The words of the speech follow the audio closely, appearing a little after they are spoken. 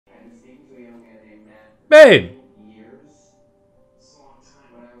Babe!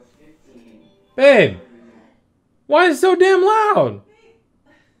 Babe! Why is it so damn loud?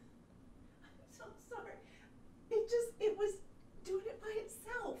 I'm so sorry. It was doing it by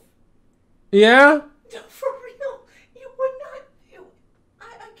itself. Yeah? No, for real. You would not.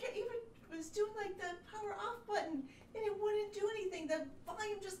 I can't even. It was doing like the power off button and it wouldn't do anything. The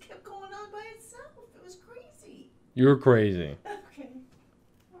volume just kept going on by itself. It was crazy. You're crazy. Okay.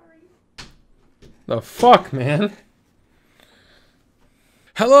 Sorry. The fuck, man?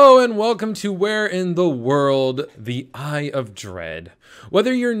 Hello and welcome to Where in the World, the Eye of Dread.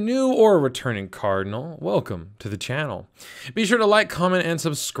 Whether you're new or a returning Cardinal, welcome to the channel. Be sure to like, comment, and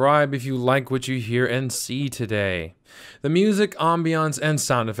subscribe if you like what you hear and see today. The music, ambiance, and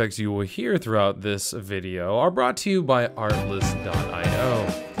sound effects you will hear throughout this video are brought to you by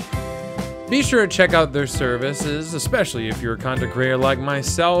Artlist.io. Be sure to check out their services, especially if you're a content creator like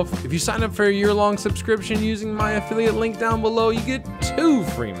myself. If you sign up for a year-long subscription using my affiliate link down below, you get 2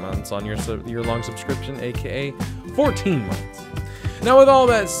 free months on your year-long subscription, aka 14 months. Now with all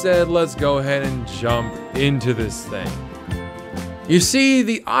that said, let's go ahead and jump into this thing. You see,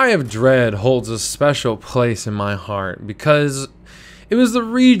 the Eye of Dread holds a special place in my heart because it was the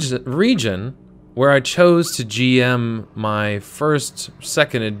region where I chose to GM my first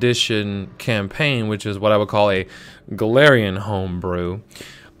 2nd edition campaign, which is what I would call a Golarion homebrew,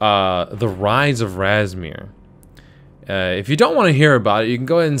 The Rise of Razmir. If you don't want to hear about it, you can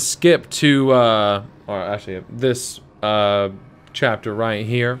go ahead and skip to, or actually this chapter right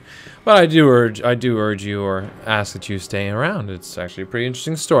here. But I do urge you or ask that you stay around. It's actually a pretty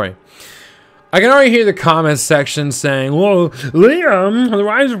interesting story. I can already hear the comments section saying, "Well, Liam, The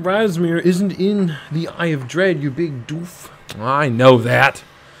Rise of Razmir isn't in the Eye of Dread, you big doof." Well, I know that.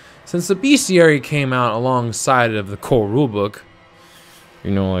 Since the bestiary came out alongside of the core rulebook,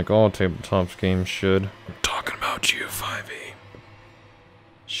 you know, like all tabletop games should. I'm talking about you, 5e.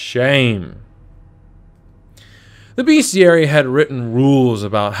 Shame. The bestiary had written rules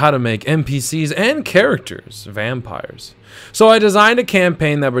about how to make NPCs and characters vampires. So I designed a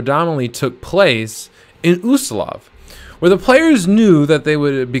campaign that predominantly took place in Ustalav, where the players knew that they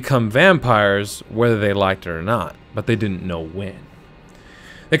would become vampires whether they liked it or not, but they didn't know when.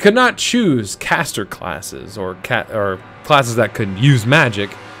 They could not choose caster classes or classes that could use magic,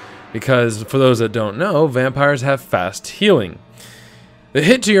 because for those that don't know, vampires have fast healing. The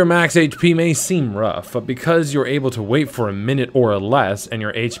hit to your max HP may seem rough, but because you're able to wait for a minute or less and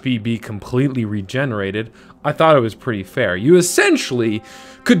your HP be completely regenerated, I thought it was pretty fair. You essentially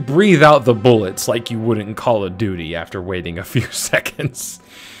could breathe out the bullets like you would in Call of Duty after waiting a few seconds.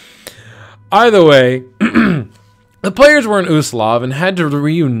 Either way, the players were in Ustalav and had to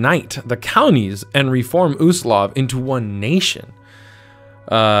reunite the counties and reform Ustalav into one nation,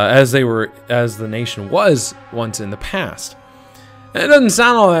 as the nation was once in the past. And it doesn't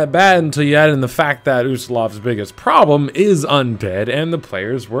sound all that bad until you add in the fact that Ustalav's biggest problem is undead and the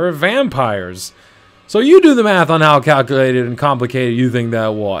players were vampires. So you do the math on how calculated and complicated you think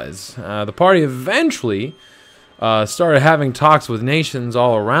that was. The party eventually started having talks with nations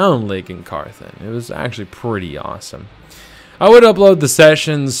all around Lake and Carthen. It was actually pretty awesome. I would upload the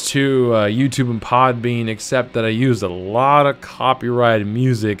sessions to YouTube and Podbean, except that I used a lot of copyrighted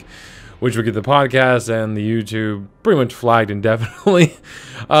music, which would get the podcast and the YouTube pretty much flagged indefinitely.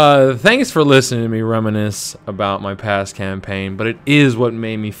 Thanks for listening to me reminisce about my past campaign, but it is what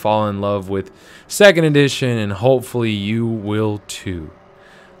made me fall in love with 2nd edition, and hopefully you will too.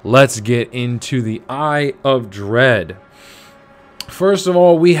 Let's get into the Eye of Dread. First of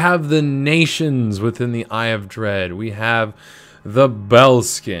all, we have the nations within the Eye of Dread. We have the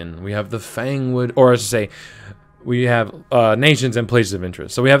Belkzen. We have the Fangwood, or I should say, we have nations and places of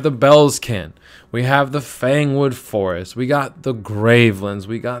interest. So we have the Belkzen, we have the Fangwood Forest, we got the Gravelands,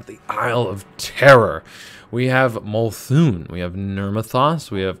 we got the Isle of Terror, we have Molthune, we have Nirmathas,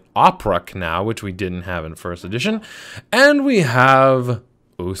 we have Oprak now, which we didn't have in 1st edition, and we have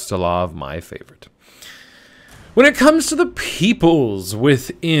Ustalav, my favorite. When it comes to the peoples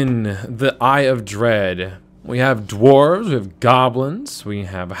within the Eye of Dread, we have dwarves, we have goblins, we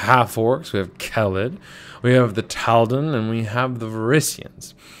have half-orcs, we have Kelid, we have the Taldan, and we have the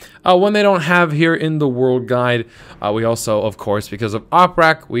Verisians. One they don't have here in the World Guide, we also, of course, because of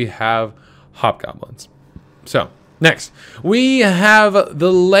Oprak, we have hobgoblins. So, next, we have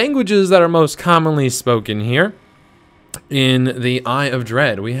the languages that are most commonly spoken here in the Eye of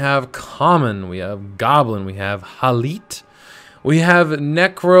Dread. We have Common, we have Goblin, we have Halit, we have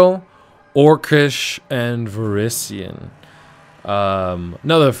Necro, Orcish, and Verisian.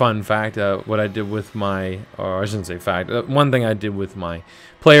 Another fun fact, what I did with my, or I shouldn't say fact, one thing I did with my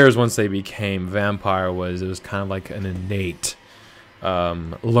players once they became vampire was it was kind of like an innate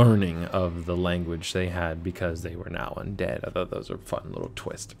learning of the language they had because they were now undead. I thought those were a fun little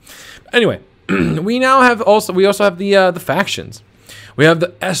twist. Anyway, we also have the factions. We have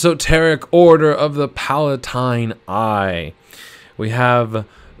the Esoteric Order of the Palatine Eye. We have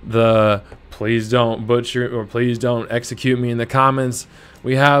the please don't butcher or please don't execute me in the comments.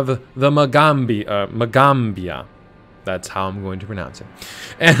 We have the Magambia. That's how I'm going to pronounce it.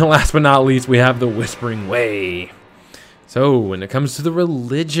 And last but not least, we have the Whispering Way. So when it comes to the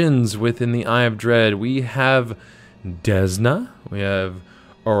religions within the Eye of Dread, we have Desna, we have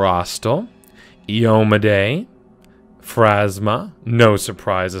Orostel, Iomedae, Phrasma, no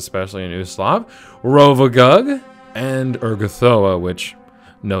surprise, especially in Ustalav, Rovagug, and Urgathoa, which,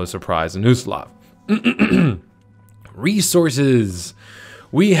 no surprise, in Ustalav. Resources.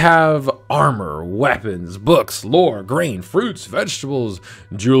 We have armor, weapons, books, lore, grain, fruits, vegetables,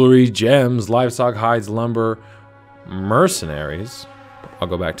 jewelry, gems, livestock, hides, lumber, mercenaries. I'll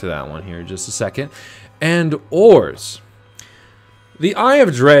go back to that one here in just a second. And ores. The Eye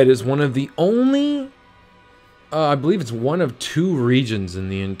of Dread is one of the only, I believe it's one of 2 regions in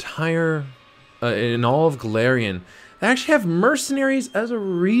the entire, in all of Golarion that actually have mercenaries as a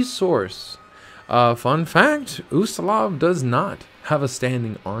resource. Fun fact, Ustalav does not have a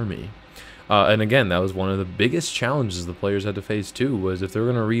standing army. And again, that was one of the biggest challenges the players had to face too, was if they're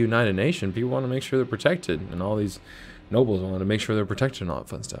going to reunite a nation, people want to make sure they're protected, and all these nobles wanted to make sure they're protected and all that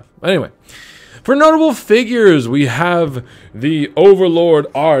fun stuff. Anyway, for notable figures, we have the Overlord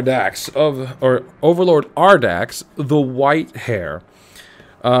Ardax the White Hair.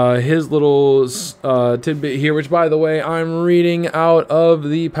 His little tidbit here, which by the way, I'm reading out of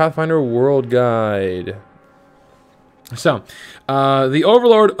the Pathfinder World Guide. So, the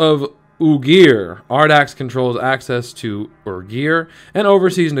Overlord of Ugir. Ardax controls access to Urgir and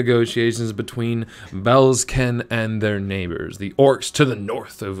oversees negotiations between Belkzen and their neighbors, the orcs to the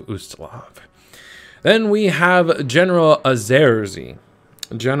north of Ustalav. Then we have General Azerzi.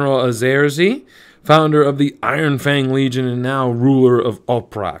 General Azerzi, founder of the Iron Fang Legion and now ruler of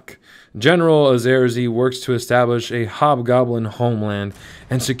Oprak. General Azerzi works to establish a hobgoblin homeland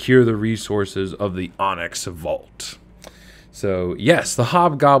and secure the resources of the Onyx Vault. So, yes, the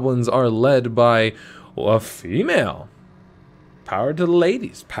hobgoblins are led by a female. Power to the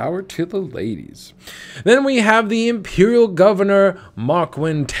ladies. Power to the ladies. Then we have the Imperial Governor,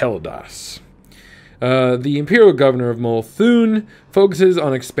 Marquin Teldas. The Imperial Governor of Molthune focuses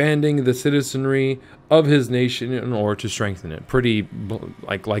on expanding the citizenry of his nation in order to strengthen it. Pretty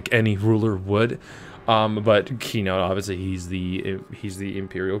like any ruler would. But keynote, obviously, he's the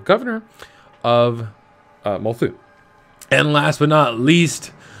Imperial Governor of Molthune. And last but not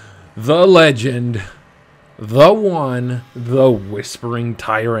least, the legend, the one, the Whispering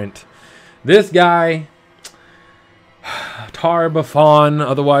Tyrant. This guy, Tar-Baphon,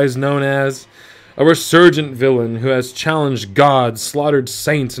 otherwise known as a resurgent villain who has challenged gods, slaughtered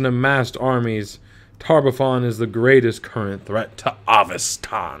saints, and amassed armies. Tar-Baphon is the greatest current threat to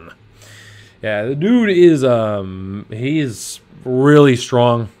Avestan. Yeah, the dude is, he is really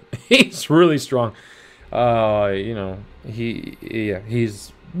strong. He's really strong. You know,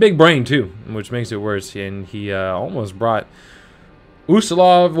 he's big brain too, which makes it worse. And he almost brought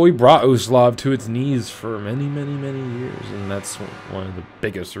Ustalav. We brought Ustalav to its knees for many, many, many years, and that's one of the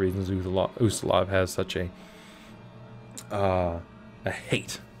biggest reasons Ustalav has such a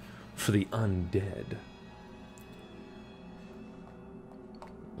hate for the undead.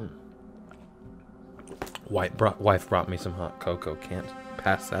 Wife brought me some hot cocoa. Can't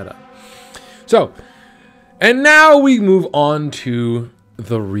pass that up. So. And now we move on to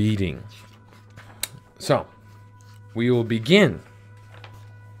the reading. So, we will begin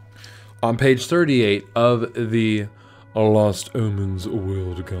on page 38 of the Lost Omens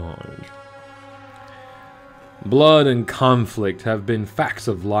World Guide. Blood and conflict have been facts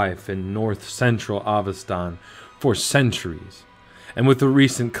of life in north-central Avestan for centuries, and with the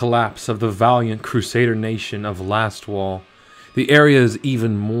recent collapse of the valiant Crusader nation of Lastwall, the area is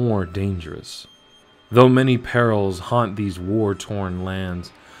even more dangerous. Though many perils haunt these war-torn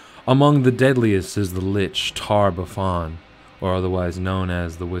lands, among the deadliest is the Lich Tar-Baphon, or otherwise known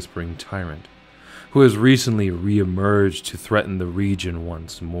as the Whispering Tyrant, who has recently re-emerged to threaten the region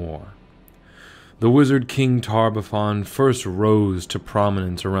once more. The Wizard King Tar-Baphon first rose to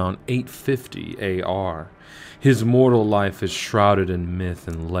prominence around 850 AR. His mortal life is shrouded in myth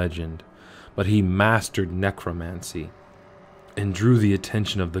and legend, but he mastered necromancy and drew the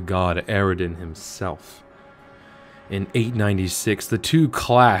attention of the god Eredin himself. In 896, the two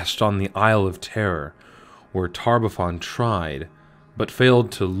clashed on the Isle of Terror, where Tarbaphon tried, but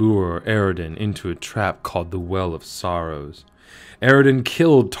failed to lure Eredin into a trap called the Well of Sorrows. Eredin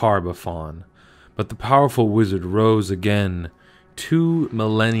killed Tarbaphon, but the powerful wizard rose again 2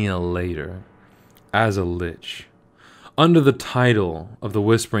 millennia later as a lich. Under the title of the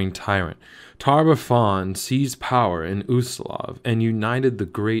Whispering Tyrant, Tarbaphon seized power in Ustalav and united the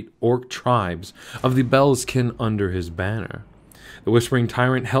great orc tribes of the Belkzen under his banner. The Whispering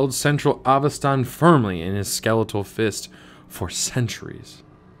Tyrant held central Avestan firmly in his skeletal fist for centuries,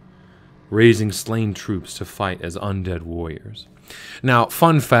 raising slain troops to fight as undead warriors. Now,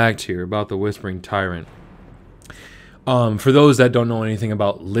 fun fact here about the Whispering Tyrant. For those that don't know anything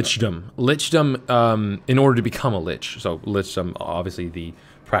about lichdom, in order to become a lich, so lichdom, obviously the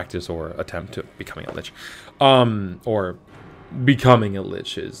practice or attempt to becoming a lich, or becoming a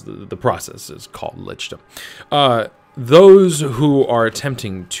lich is the process is called lichdom. Those who are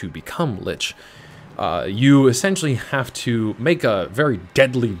attempting to become lich, you essentially have to make a very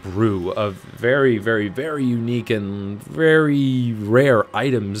deadly brew of very, very, very unique and very rare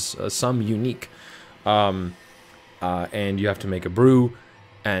items, some unique. And you have to make a brew,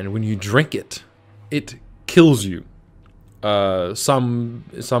 and when you drink it, it kills you. Some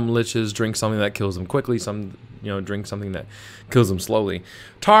liches drink something that kills them quickly, some drink something that kills them slowly.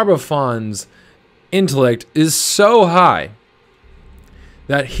 Tarbaphon's intellect is so high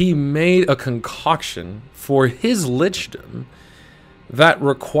that he made a concoction for his lichdom that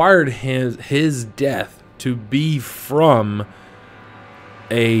required his death to be from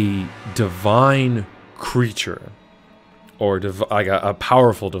a divine creature, or like a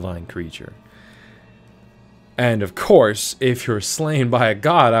powerful divine creature. And of course, if you're slain by a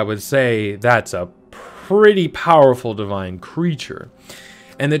god, I would say that's a pretty powerful divine creature.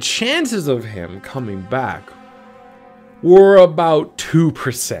 And the chances of him coming back were about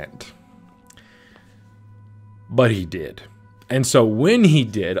 2%. But he did. And so when he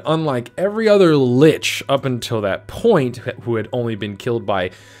did, unlike every other lich up until that point, who had only been killed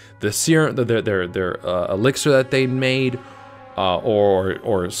by the serum, their elixir that they'd made,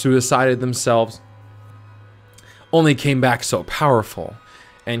 or suicided themselves, only came back so powerful.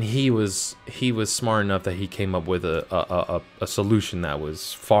 And he was smart enough that he came up with a solution that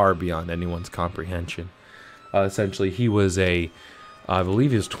was far beyond anyone's comprehension. Essentially, he was I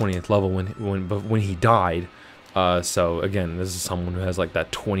believe he was 20th level when he died. So again, this is someone who has like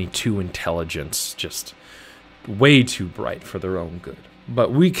that 22 intelligence, just way too bright for their own good.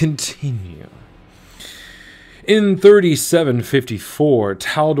 But we continue. In 3754,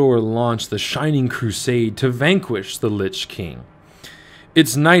 Taldor launched the Shining Crusade to vanquish the Lich King.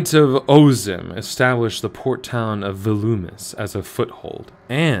 Its Knights of Ozim established the port town of Vilumis as a foothold,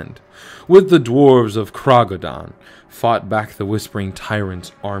 and, with the dwarves of Kragodan, fought back the Whispering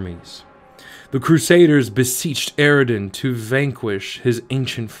Tyrant's armies. The Crusaders beseeched Eredin to vanquish his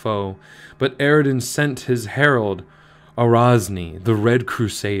ancient foe, but Eredin sent his herald, Arazni, the Red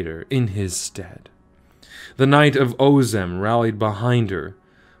Crusader, in his stead. The Knight of Ozem rallied behind her,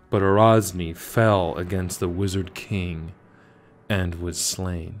 but Arazni fell against the Wizard King and was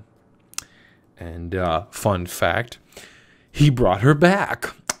slain. And fun fact, he brought her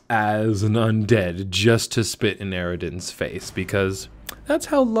back as an undead just to spit in Eredin's face, because that's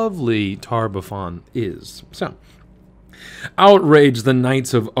how lovely Tarbaphon is. So, outraged, the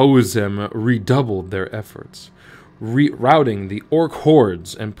Knights of Ozem redoubled their efforts, routing the orc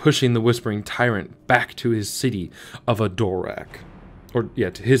hordes and pushing the Whispering Tyrant back to his city of Adorak.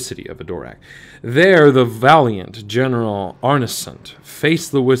 To his city of Adorak. There, the valiant General Arnesant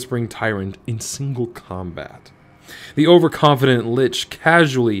faced the Whispering Tyrant in single combat. The overconfident Lich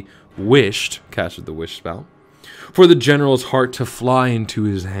casually casted the wish spell, for the general's heart to fly into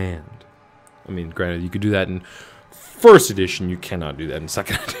his hand. I mean, granted, you could do that in first edition, you cannot do that in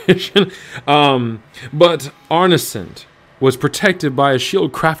second edition. But Arnesant was protected by a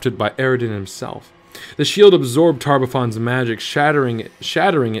shield crafted by Eredin himself. The shield absorbed Tarbaphon's magic, shattering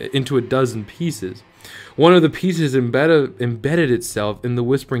it into a dozen pieces. One of the pieces embedded itself in the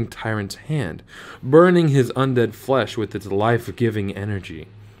Whispering Tyrant's hand, burning his undead flesh with its life-giving energy.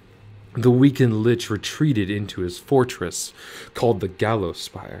 The weakened Lich retreated into his fortress, called the Gallows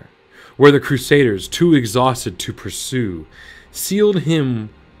Spire, where the Crusaders, too exhausted to pursue, sealed him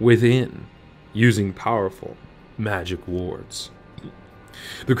within, using powerful magic wards.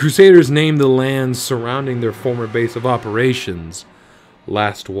 The Crusaders named the lands surrounding their former base of operations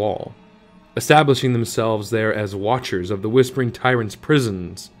Lastwall, establishing themselves there as watchers of the Whispering Tyrant's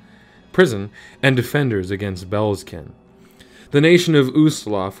prison and defenders against Belkzen. The nation of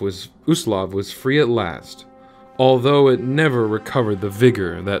Ustalav was free at last, although it never recovered the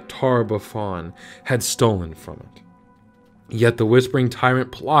vigor that Tar-Baphon had stolen from it. Yet the Whispering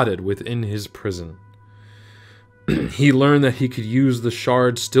Tyrant plotted within his prison. He learned that he could use the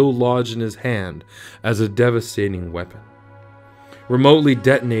shard still lodged in his hand as a devastating weapon. Remotely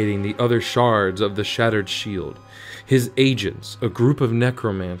detonating the other shards of the shattered shield, his agents, a group of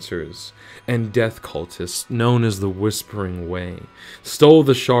necromancers and death cultists known as the Whispering Way, stole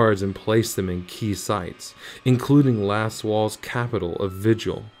the shards and placed them in key sites, including Lastwall's capital of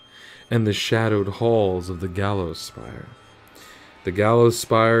Vigil and the shadowed halls of the Gallows Spire. The Gallows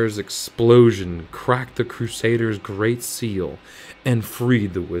Spire's explosion cracked the Crusaders' Great Seal and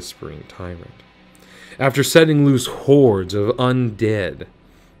freed the Whispering Tyrant. After setting loose hordes of undead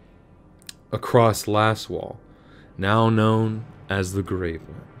across Lastwall, now known as the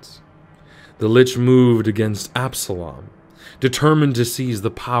Gravelands, the Lich moved against Absalom, determined to seize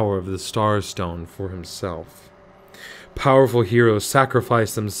the power of the Starstone for himself. Powerful heroes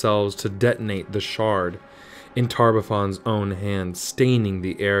sacrificed themselves to detonate the shard in Tar-Baphon's own hand, staining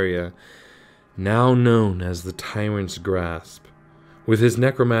the area now known as the Tyrant's Grasp with his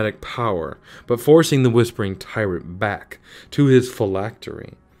necromantic power, but forcing the Whispering Tyrant back to his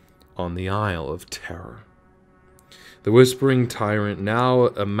phylactery on the Isle of Terror. The Whispering Tyrant now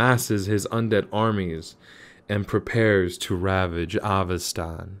amasses his undead armies and prepares to ravage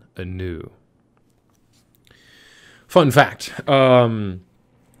Avestan anew. Fun fact,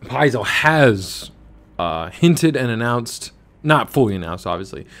 Paizo has hinted and announced, not fully announced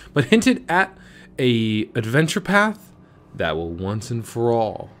obviously, but hinted at a adventure path that will once and for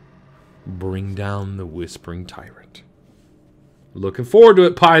all bring down the Whispering Tyrant. Looking forward to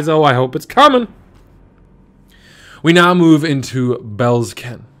it, Paizo. I hope it's coming. We now move into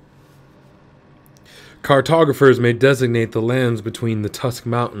Belkzen. Cartographers may designate the lands between the Tusk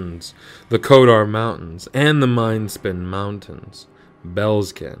Mountains, the Kodar Mountains, and the Mindspin Mountains,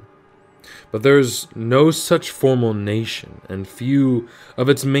 Belkzen. But there is no such formal nation, and few of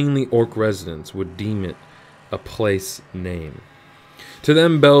its mainly orc residents would deem it a place name. To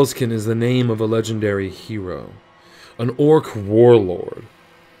them, Belkzen is the name of a legendary hero, an orc warlord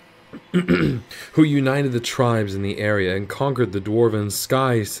who united the tribes in the area and conquered the dwarven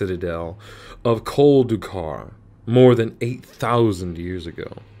sky citadel of Kol Dukar more than 8,000 years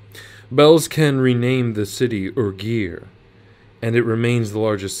ago. Belkzen renamed the city Urgir, and it remains the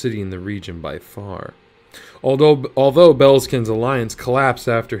largest city in the region by far. Although Belkzen's alliance collapsed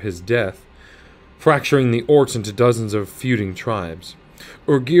after his death, fracturing the orcs into dozens of feuding tribes,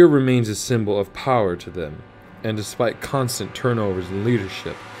 Urgir remains a symbol of power to them, and despite constant turnovers in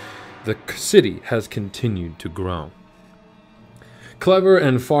leadership, the city has continued to grow. Clever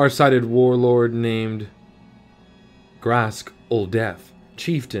and far-sighted warlord named Grask Uldeth,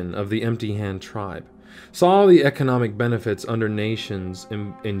 chieftain of the Empty Hand tribe, saw the economic benefits other nations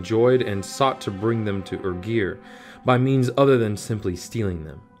enjoyed and sought to bring them to Urgir by means other than simply stealing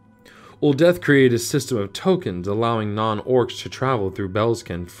them. Uldeth created a system of tokens allowing non-orcs to travel through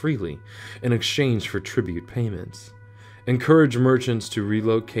Belkzen freely in exchange for tribute payments, encouraged merchants to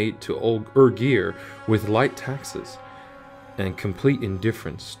relocate to Urgir with light taxes and complete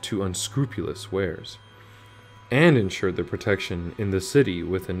indifference to unscrupulous wares, and ensured their protection in the city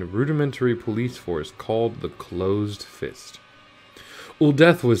with a rudimentary police force called the Closed Fist.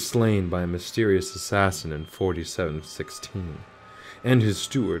 Uldeth was slain by a mysterious assassin in 4716. And his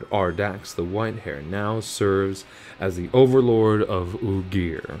steward, Ardax the Whitehair, now serves as the overlord of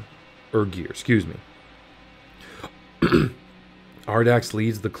Urgir. Ardax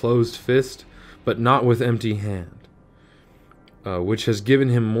leads the Closed Fist, but not with empty hand, which has given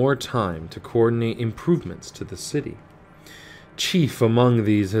him more time to coordinate improvements to the city. Chief among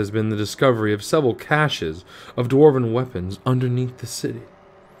these has been the discovery of several caches of dwarven weapons underneath the city,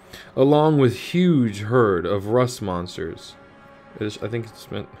 along with huge herd of rust monsters.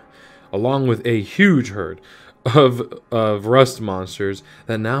 Along with a huge herd of rust monsters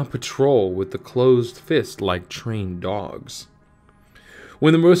that now patrol with the Closed Fist like trained dogs.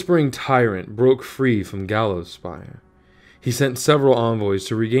 When the Whispering Tyrant broke free from Gallows Spire, he sent several envoys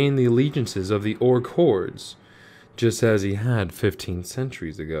to regain the allegiances of the orc hordes, just as he had 15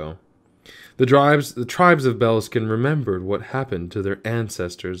 centuries ago. The tribes of Belkzen remembered what happened to their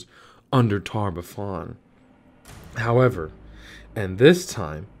ancestors under Tar-Baphon. However, and this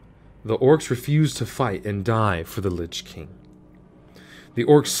time, the orcs refused to fight and die for the Lich King. The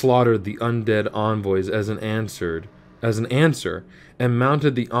orcs slaughtered the undead envoys as an answer, and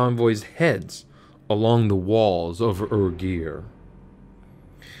mounted the envoys' heads along the walls of Urgir.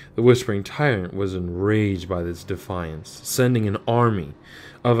 The Whispering Tyrant was enraged by this defiance, sending an army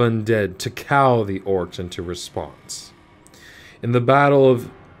of undead to cow the orcs into response. In the Battle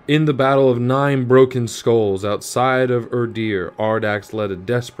of 9 Broken Skulls outside of Urdir, Ardax led a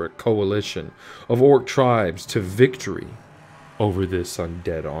desperate coalition of orc tribes to victory over this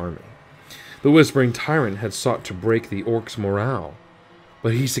undead army. The Whispering Tyrant had sought to break the orcs' morale,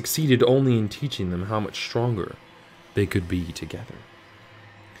 but he succeeded only in teaching them how much stronger they could be together.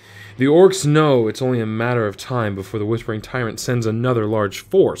 The orcs know it's only a matter of time before the Whispering Tyrant sends another large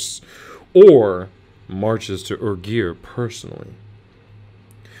force, or marches to Urgir personally.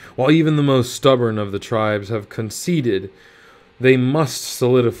 While even the most stubborn of the tribes have conceded, they must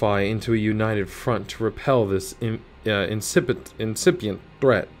solidify into a united front to repel this incipient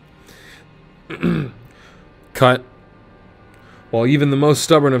threat. Cut. While even the most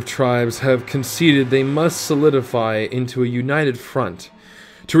stubborn of tribes have conceded, they must solidify into a united front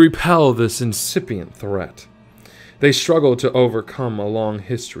to repel this incipient threat. They struggle to overcome a long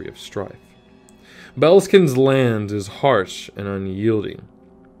history of strife. Belkzen's land is harsh and unyielding.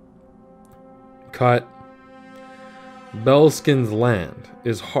 Cut. Belkzen's land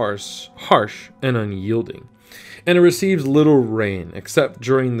is harsh and unyielding, and it receives little rain except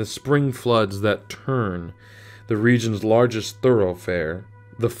during the spring floods that turn the region's largest thoroughfare,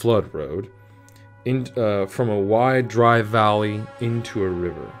 the Flood Road, from a wide dry valley into a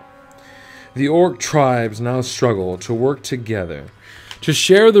river. The orc tribes now struggle to work together to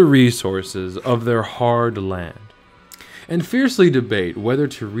share the resources of their hard land, and fiercely debate whether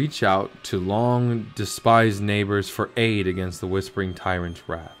to reach out to long despised neighbors for aid against the Whispering Tyrant's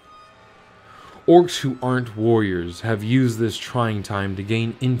wrath. Orcs who aren't warriors have used this trying time to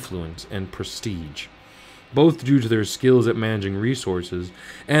gain influence and prestige, both due to their skills at managing resources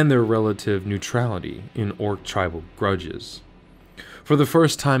and their relative neutrality in orc tribal grudges. For the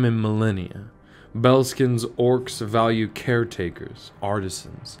first time in millennia, Belkzen's orcs value caretakers,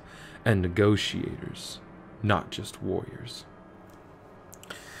 artisans, and negotiators, not just warriors.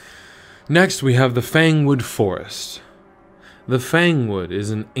 Next, we have the Fangwood Forest. The Fangwood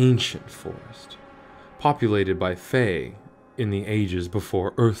is an ancient forest, populated by Fae in the ages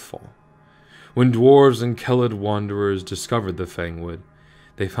before Earthfall. When dwarves and Kelid wanderers discovered the Fangwood,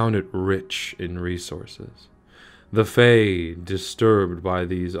 they found it rich in resources. The Fae, disturbed by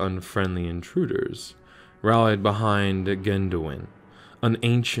these unfriendly intruders, rallied behind Genduin, an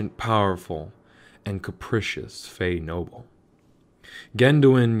ancient, powerful, and capricious Fae noble.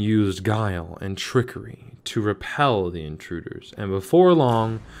 Genduin used guile and trickery to repel the intruders, and before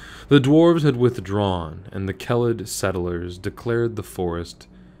long, the dwarves had withdrawn, and the Kelid settlers declared the forest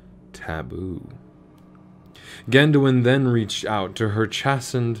taboo. Genduin then reached out to her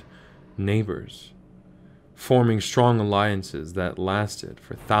chastened neighbors, forming strong alliances that lasted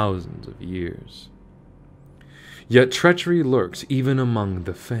for thousands of years. Yet treachery lurks even among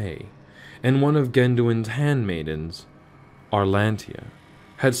the Fae, and one of Genduin's handmaidens, Arlantia,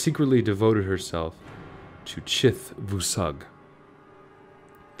 had secretly devoted herself to Chith Vusug,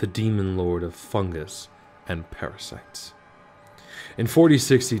 the demon lord of fungus and parasites. In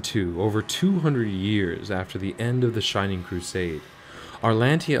 4062, over 200 years after the end of the Shining Crusade,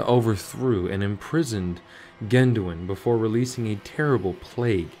 Arlantia overthrew and imprisoned Genduin before releasing a terrible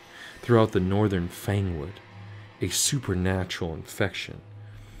plague throughout the northern Fangwood, a supernatural infection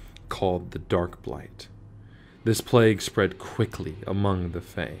called the Dark Blight. This plague spread quickly among the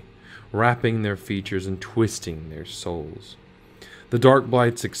Fae, wrapping their features and twisting their souls. The Dark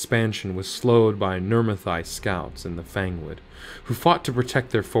Blight's expansion was slowed by Nirmathas scouts in the Fangwood, who fought to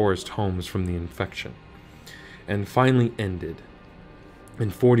protect their forest homes from the infection, and finally ended in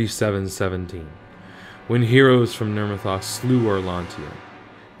 4717, when heroes from Nirmathas slew Arlantia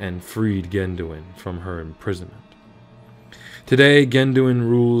and freed Genduin from her imprisonment. Today, Genduin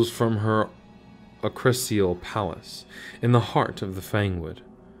rules from her Acresial palace in the heart of the Fangwood,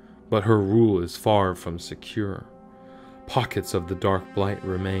 but her rule is far from secure. Pockets of the Dark Blight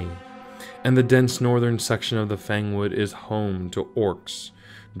remain, and the dense northern section of the Fangwood is home to orcs,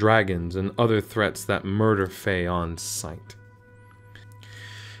 dragons, and other threats that murder Fae on sight.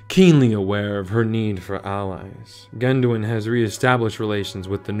 Keenly aware of her need for allies, Genduin has re-established relations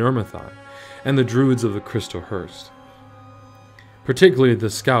with the Nirmathas and the Druids of the Crystal Hearst, particularly the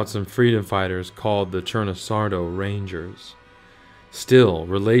scouts and freedom fighters called the Chernasardo Rangers. Still,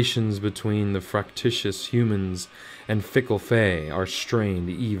 relations between the fractious humans and fickle Fae are strained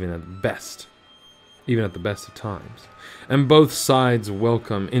even at the best of times, and both sides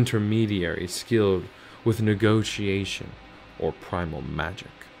welcome intermediaries skilled with negotiation or primal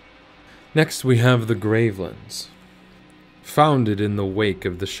magic. Next we have the Gravelands. Founded in the wake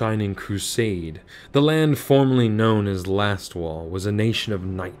of the Shining Crusade, the land formerly known as Lastwall was a nation of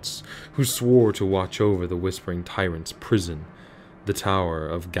knights who swore to watch over the Whispering Tyrant's prison, the Tower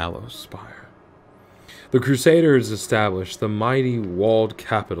of Gallows Spire. The Crusaders established the mighty walled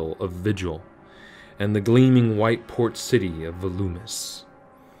capital of Vigil and the gleaming white port city of Volumis.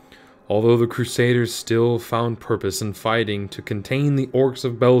 Although the Crusaders still found purpose in fighting to contain the orcs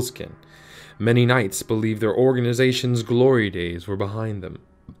of Belkzen, many knights believed their organization's glory days were behind them.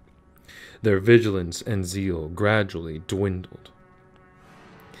 Their vigilance and zeal gradually dwindled.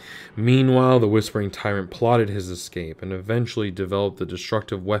 Meanwhile, the Whispering Tyrant plotted his escape and eventually developed the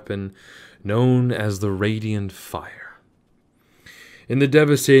destructive weapon known as the Radiant Fire. In the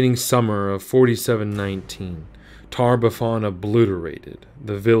devastating summer of 4719, Tar-Baphon obliterated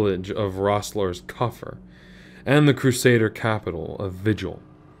the village of Roslar's Coffer and the Crusader capital of Vigil.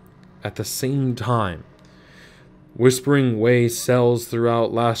 At the same time, Whispering Way cells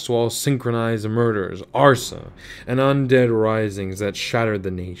throughout Lastwall synchronized murders, arson, and undead risings that shattered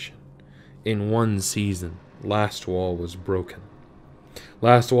the nation. In one season, Lastwall was broken.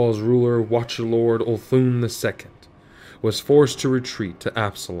 Lastwall's ruler, Watcherlord Molthune II, was forced to retreat to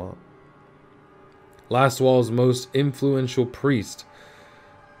Absalom. Lastwall's most influential priest,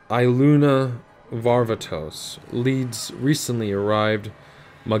 Iluna Varvatos, leads recently arrived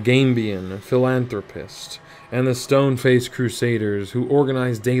Magambian philanthropist, and the stone-faced crusaders who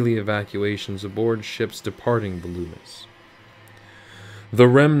organized daily evacuations aboard ships departing Volumis. The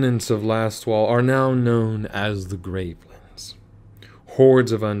remnants of Lastwall are now known as the Gravelands.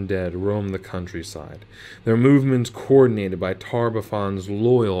 Hordes of undead roam the countryside, their movements coordinated by Tar-Baphon's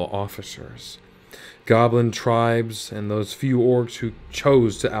loyal officers. Goblin tribes and those few orcs who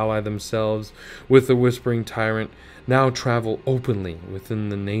chose to ally themselves with the Whispering Tyrant now travel openly within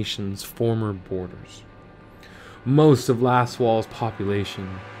the nation's former borders. Most of Lastwall's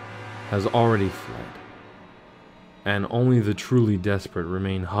population has already fled, and only the truly desperate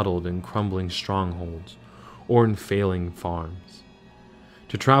remain huddled in crumbling strongholds or in failing farms.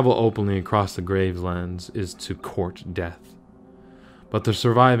 To travel openly across the Gravelands is to court death. But the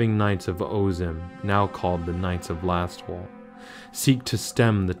surviving Knights of Ozim, now called the Knights of Lastwall, seek to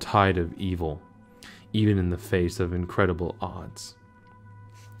stem the tide of evil, even in the face of incredible odds.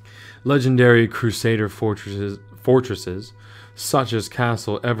 Legendary Crusader fortresses such as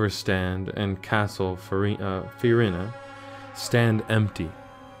Castle Everstand and Castle Firina stand empty,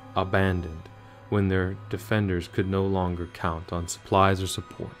 abandoned, when their defenders could no longer count on supplies or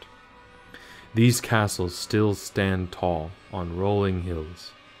support. These castles still stand tall on rolling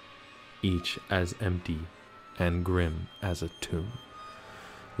hills, each as empty and grim as a tomb.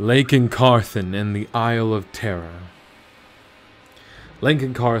 Lake-in-Carthen and the Isle of Terror.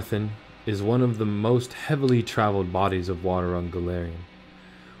 Lake-in-Carthen is one of the most heavily traveled bodies of water on Golarion.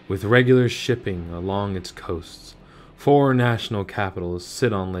 With regular shipping along its coasts, 4 national capitals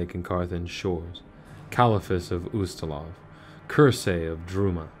sit on Lake-in-Carthen's shores: Caliphus of Ustalav, Cursay of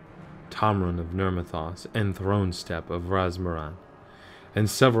Druma, Tamrun of Nirmathas, and Thronestep of Razmaran, and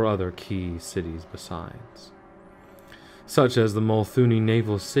several other key cities besides, such as the Molthune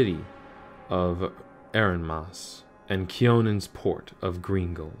naval city of Erinmas and Kionan's port of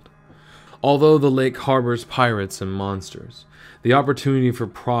Greengold. Although the lake harbors pirates and monsters, the opportunity for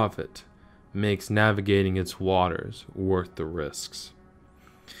profit makes navigating its waters worth the risks.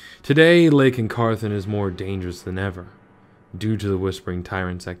 Today, Lake-in-Carthen is more dangerous than ever, due to the Whispering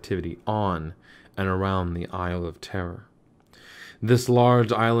Tyrant's activity on and around the Isle of Terror. This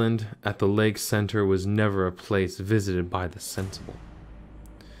large island at the lake's center was never a place visited by the sensible.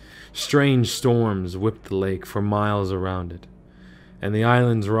 Strange storms whipped the lake for miles around it, and the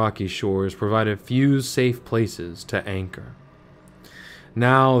island's rocky shores provided few safe places to anchor.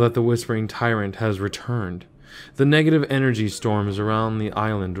 Now that the Whispering Tyrant has returned, the negative energy storms around the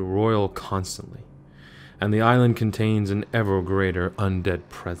island roil constantly, and the island contains an ever greater undead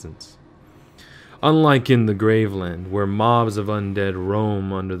presence. Unlike in the Graveland, where mobs of undead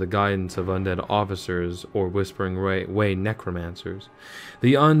roam under the guidance of undead officers or Whispering Way necromancers,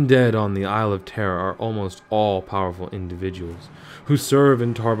 the undead on the Isle of Terror are almost all powerful individuals who serve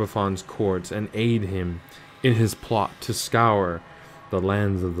in Tar-Baphon's courts and aid him in his plot to scour the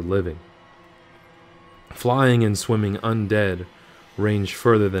lands of the living. Flying and swimming undead range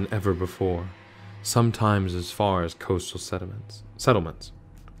further than ever before, sometimes as far as coastal settlements.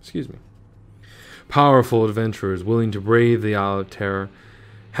 Powerful adventurers willing to brave the Isle of Terror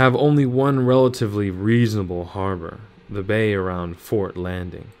have only one relatively reasonable harbor, the bay around Fort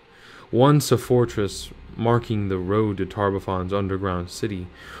Landing, Once a fortress marking the road to Tarbafon's underground city,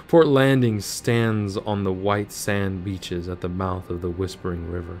 Fort Landing stands on the white sand beaches at the mouth of the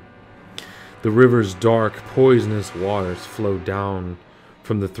Whispering River. The river's dark, poisonous waters flow down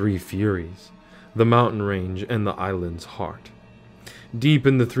from the Three Furies, the mountain range, and the island's heart. Deep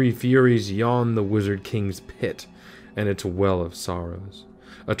in the Three Furies yawn the Wizard King's pit and its well of sorrows,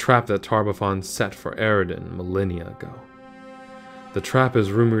 a trap that Tarbafon set for Eredin millennia ago. The trap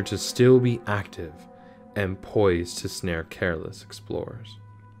is rumored to still be active and poised to snare careless explorers.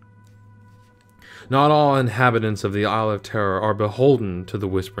 Not all inhabitants of the Isle of Terror are beholden to the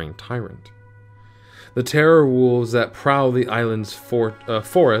Whispering Tyrant. The terror wolves that prowl the island's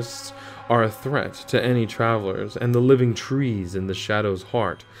forests are a threat to any travelers, and the living trees in the Shadow's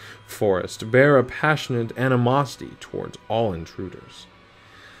Heart forest bear a passionate animosity towards all intruders.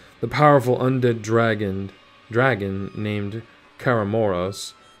 The powerful undead dragon named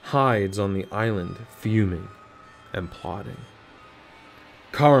Karamoros hides on the island, fuming and plotting.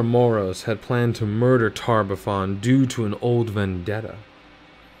 Karamoros had planned to murder Tarbafon due to an old vendetta,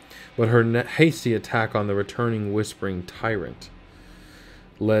 but her hasty attack on the returning Whispering Tyrant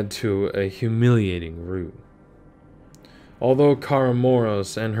led to a humiliating ruse. Although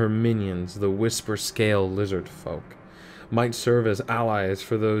Karamoros and her minions, the Whisper-Scale lizard folk, might serve as allies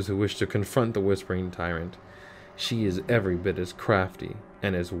for those who wish to confront the Whispering Tyrant, she is every bit as crafty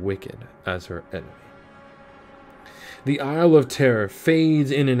and as wicked as her enemy. The Isle of Terror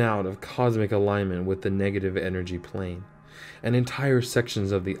fades in and out of cosmic alignment with the negative energy plane, and entire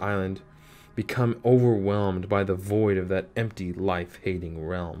sections of the island become overwhelmed by the void of that empty, life-hating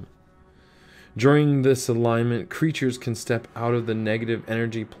realm. During this alignment, creatures can step out of the negative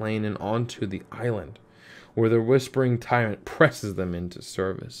energy plane and onto the island, where the Whispering Tyrant presses them into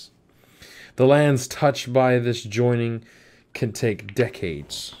service. The lands touched by this joining can take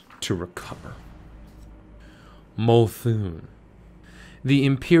decades to recover. Molthune. The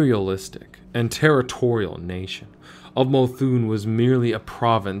imperialistic and territorial nation of Molthune was merely a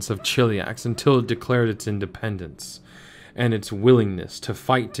province of Chiliax until it declared its independence and its willingness to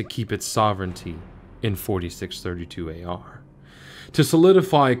fight to keep its sovereignty in 4632 AR. To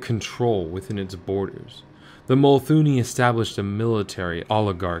solidify control within its borders, the Molthuni established a military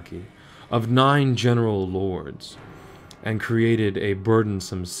oligarchy of 9 general lords and created a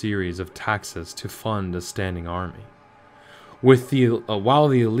burdensome series of taxes to fund a standing army. While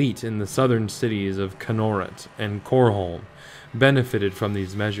the elite in the southern cities of Kanorat and Korholm benefited from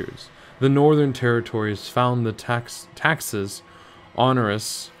these measures, the northern territories found the taxes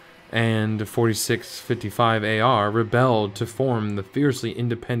onerous, and 4655 AR rebelled to form the fiercely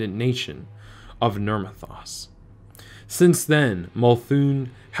independent nation of Nirmathas. Since then, Molthune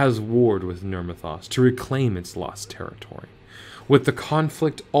has warred with Nirmathas to reclaim its lost territory, with the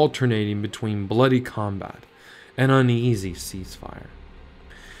conflict alternating between bloody combat and uneasy ceasefire.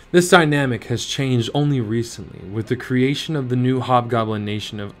 This dynamic has changed only recently with the creation of the new hobgoblin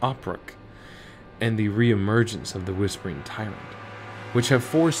nation of Oprak and the re-emergence of the Whispering Tyrant, which have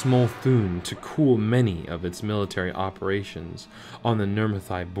forced Molthune to cool many of its military operations on the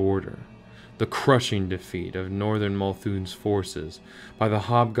Nirmathai border. The crushing defeat of northern Molthune's forces by the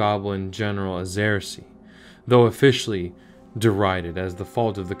hobgoblin general Azersi, though officially derided as the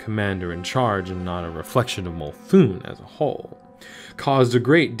fault of the commander in charge and not a reflection of Molthune as a whole, caused a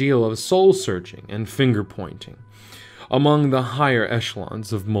great deal of soul-searching and finger-pointing among the higher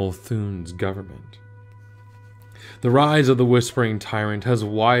echelons of Molthune's government. The rise of the Whispering Tyrant has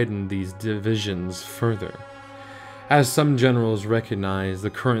widened these divisions further, as some generals recognize the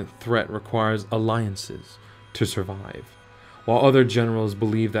current threat requires alliances to survive, while other generals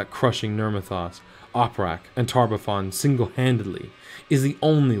believe that crushing Nirmathas, Oprak, and Tarbafon single-handedly is the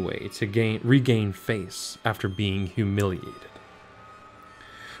only way to regain face after being humiliated.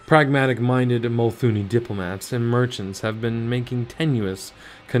 Pragmatic-minded Molthuni diplomats and merchants have been making tenuous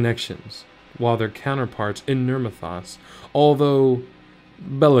connections, while their counterparts in Nirmathas, although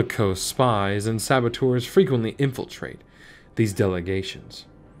bellicose spies and saboteurs frequently infiltrate these delegations.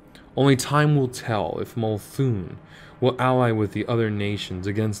 Only time will tell if Molthune will ally with the other nations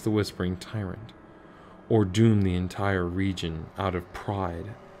against the Whispering Tyrant, or doom the entire region out of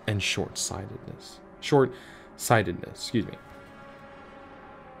pride and short-sightedness.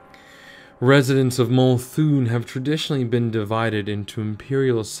 Residents of Molthune have traditionally been divided into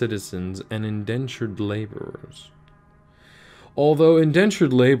imperial citizens and indentured laborers. Although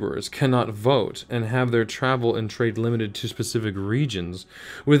indentured laborers cannot vote and have their travel and trade limited to specific regions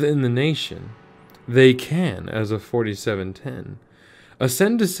within the nation, they can, as of 4710,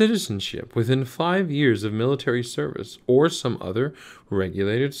 ascend to citizenship within 5 years of military service or some other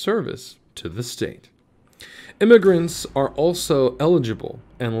regulated service to the state. Immigrants are also eligible,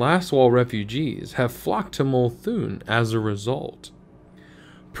 and Lastwall refugees have flocked to Molthune as a result.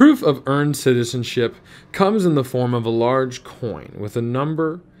 Proof of earned citizenship comes in the form of a large coin with a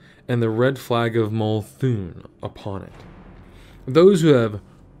number and the red flag of Molthune upon it. Those who have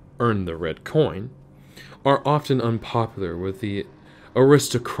earned the red coin are often unpopular with the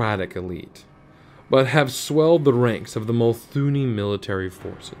aristocratic elite, but have swelled the ranks of the Molthune military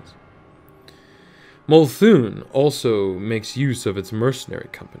forces. Molthune also makes use of its mercenary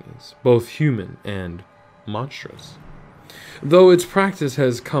companies, both human and monstrous, though its practice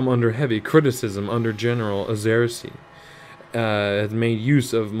has come under heavy criticism under General Azersi. Has made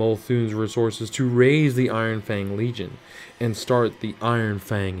use of Molthune's resources to raise the Iron Fang Legion and start the Iron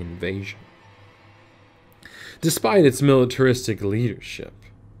Fang invasion. Despite its militaristic leadership,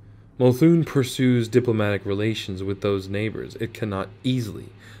 Molthune pursues diplomatic relations with those neighbors it cannot easily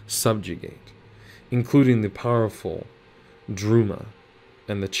subjugate, including the powerful Druma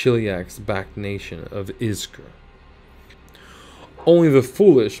and the Chiliax-backed nation of Iskra. Only the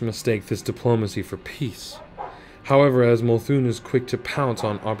foolish mistake this diplomacy for peace. However, as Molthune is quick to pounce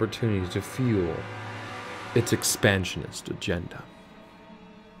on opportunities to fuel its expansionist agenda.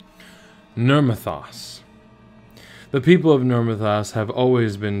 Nirmathas. The people of Nirmathas have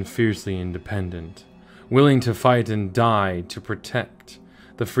always been fiercely independent, willing to fight and die to protect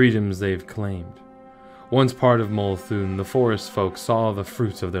the freedoms they've claimed. Once part of Molthune, the forest folk saw the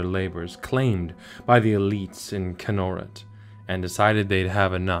fruits of their labors claimed by the elites in Kanorat and decided they'd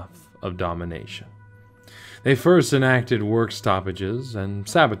have enough of domination. They first enacted work stoppages and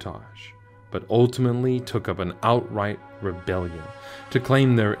sabotage, but ultimately took up an outright rebellion to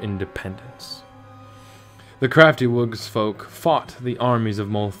claim their independence. The crafty Wugs folk fought the armies of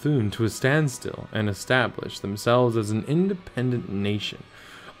Molthune to a standstill and established themselves as an independent nation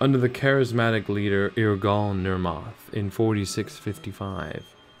under the charismatic leader Irgal Nirmath in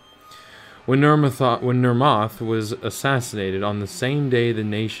 4655. When Nirmath was assassinated on the same day the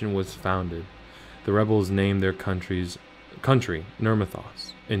nation was founded, the rebels named their country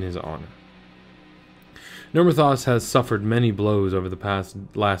Nirmathas in his honor. Nirmathas has suffered many blows over the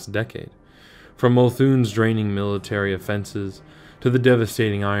last decade, from Molthune's draining military offenses to the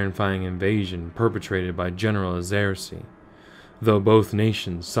devastating Iron Fang invasion perpetrated by General Azersi, though both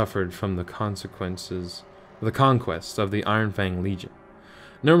nations suffered from the conquests of the Iron Fang Legion.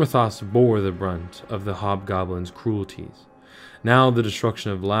 Nirmathas bore the brunt of the hobgoblins' cruelties. Now the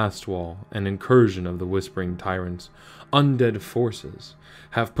destruction of Lastwall and incursion of the Whispering Tyrants' undead forces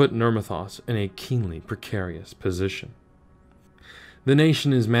have put Nirmathas in a keenly precarious position. The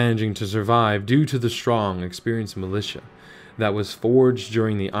nation is managing to survive due to the strong, experienced militia that was forged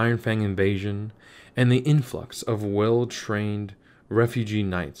during the Iron Fang invasion and the influx of well-trained refugee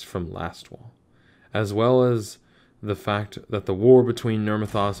knights from Lastwall, as well as the fact that the war between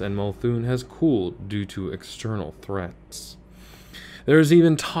Nirmathas and Molthune has cooled due to external threats. There is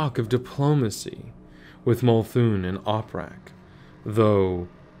even talk of diplomacy with Molthune and Oprak, though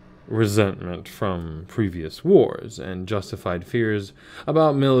resentment from previous wars and justified fears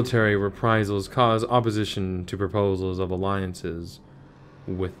about military reprisals cause opposition to proposals of alliances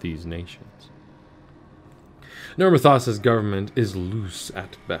with these nations. Nirmathas' government is loose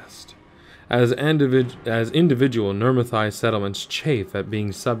at best, as individual Nirmathai settlements chafe at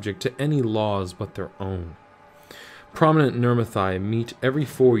being subject to any laws but their own. Prominent Nirmathai meet every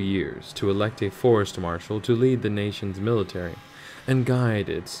 4 years to elect a forest marshal to lead the nation's military and guide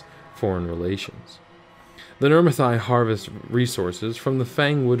its foreign relations. The Nirmathai harvest resources from the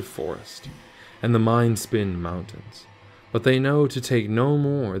Fangwood Forest and the Mindspin Mountains, but they know to take no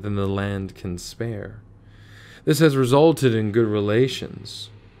more than the land can spare. This has resulted in good relations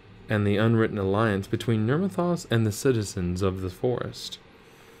and the unwritten alliance between Nirmathas and the citizens of the forest.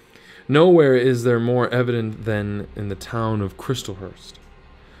 Nowhere is there more evident than in the town of Crystalhurst,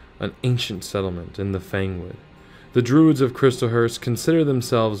 an ancient settlement in the Fangwood. The Druids of Crystalhurst consider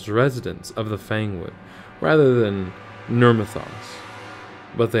themselves residents of the Fangwood rather than Nirmathas,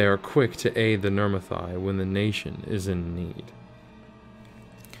 but they are quick to aid the Nirmathai when the nation is in need.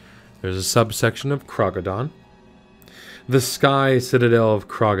 There's a subsection of Krogadon. The Sky Citadel of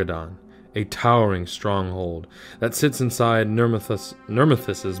Krogadon, a towering stronghold that sits inside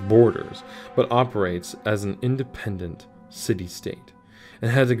Nirmathas' borders, but operates as an independent city-state,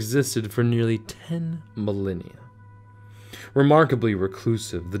 and has existed for nearly 10 millennia. Remarkably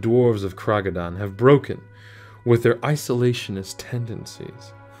reclusive, the dwarves of Krogadon have broken with their isolationist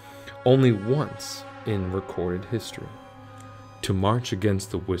tendencies only once in recorded history. to march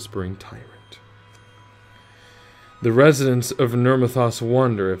against the Whispering Tyrant. The residents of Nirmathas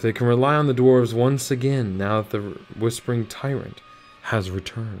wonder if they can rely on the dwarves once again now that the Whispering Tyrant has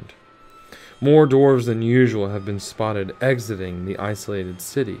returned. More dwarves than usual have been spotted exiting the isolated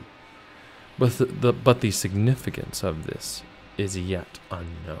city, but the significance of this is yet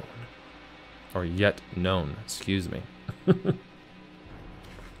unknown. Or yet known, excuse me.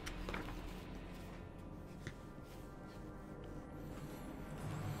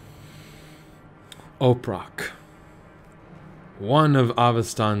 Oprak. One of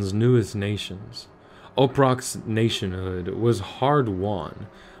Avestan's newest nations, Oprak's nationhood was hard won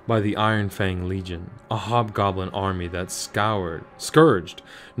by the Iron Fang Legion, a hobgoblin army that scourged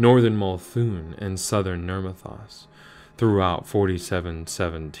northern Molthune and southern Nirmathas throughout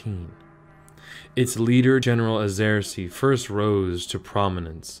 4717. Its leader, General Azersi, first rose to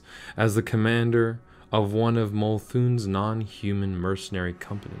prominence as the commander of one of Molthune's non-human mercenary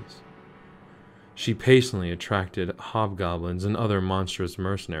companies. She patiently attracted hobgoblins and other monstrous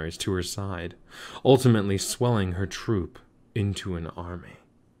mercenaries to her side, ultimately swelling her troop into an army.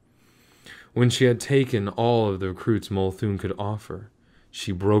 When she had taken all of the recruits Molthune could offer,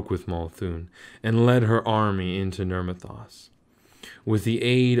 she broke with Molthune and led her army into Nirmathas. With the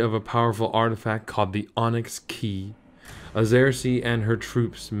aid of a powerful artifact called the Onyx Key, Azersi and her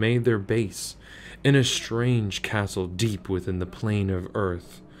troops made their base in a strange castle deep within the plane of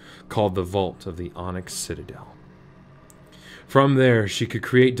earth, called the Vault of the Onyx Citadel. From there, she could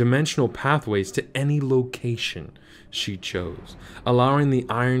create dimensional pathways to any location she chose, allowing the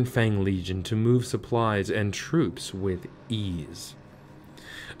Iron Fang Legion to move supplies and troops with ease.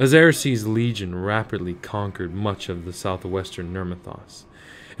 Azersi's legion rapidly conquered much of the southwestern Nirmathas,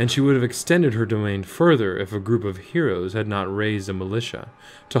 and she would have extended her domain further if a group of heroes had not raised a militia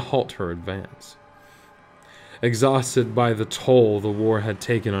to halt her advance. Exhausted by the toll the war had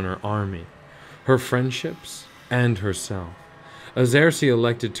taken on her army, her friendships, and herself, Azersi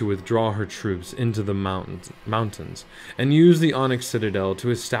elected to withdraw her troops into the mountains and use the Onyx Citadel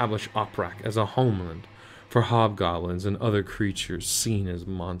to establish Oprak as a homeland for hobgoblins and other creatures seen as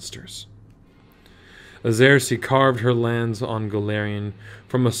monsters. Azersi carved her lands on Golarion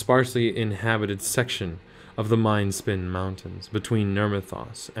from a sparsely inhabited section of the Mindspin Mountains between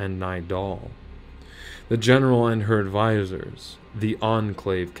Nirmathas and Nidal. The general and her advisors, the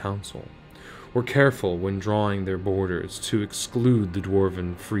Enclave Council, were careful when drawing their borders to exclude the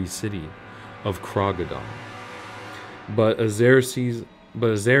dwarven free city of Krogadon. But Azersi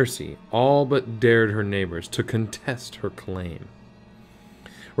all but dared her neighbors to contest her claim.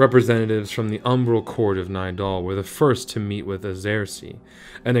 Representatives from the Umbral Court of Nidal were the first to meet with Azersi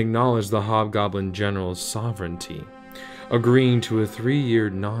and acknowledge the Hobgoblin General's sovereignty, agreeing to a 3-year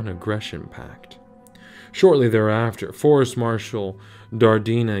non-aggression pact. Shortly thereafter, Forest Marshal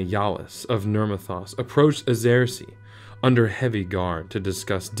Dardina Yalis of Nirmathas approached Azersi under heavy guard to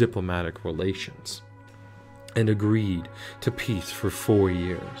discuss diplomatic relations, and agreed to peace for 4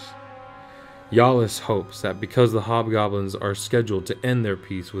 years. Yalis hopes that because the hobgoblins are scheduled to end their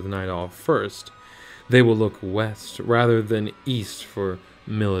peace with Nidal first, they will look west rather than east for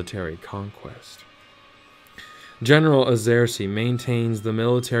military conquest. General Azersi maintains the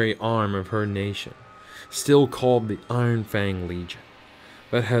military arm of her nation, still called the Iron Fang Legion,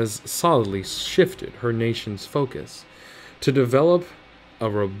 but has solidly shifted her nation's focus to develop a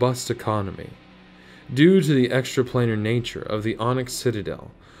robust economy. Due to the extraplanar nature of the Onyx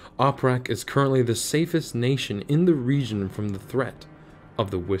Citadel, Oprak is currently the safest nation in the region from the threat of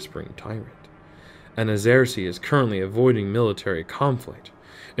the Whispering Tyrant, and Azersi is currently avoiding military conflict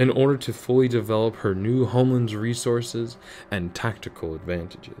in order to fully develop her new homeland's resources and tactical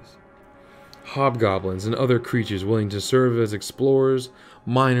advantages. Hobgoblins and other creatures willing to serve as explorers,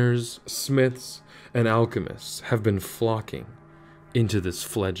 miners, smiths, and alchemists have been flocking into this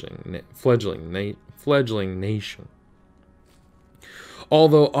fledgling nation.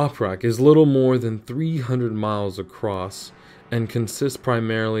 Although Oprak is little more than 300 miles across and consists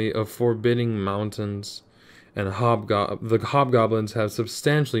primarily of forbidding mountains, and the hobgoblins have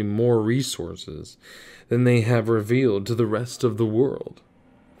substantially more resources than they have revealed to the rest of the world.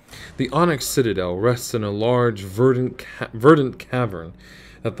 The Onyx Citadel rests in a large verdant cavern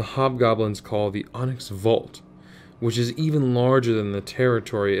that the hobgoblins call the Onyx Vault, which is even larger than the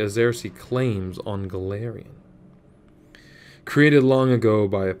territory Azersi claims on Golarion. Created long ago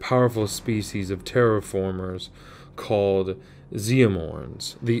by a powerful species of terraformers called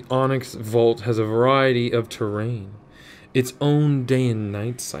Zeomorns, the Onyx Vault has a variety of terrain, its own day and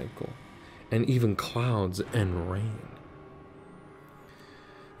night cycle, and even clouds and rain.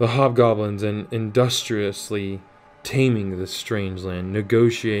 The hobgoblins industriously taming this strange land,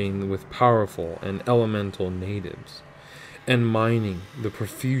 negotiating with powerful and elemental natives, and mining the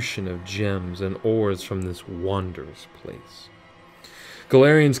profusion of gems and ores from this wondrous place.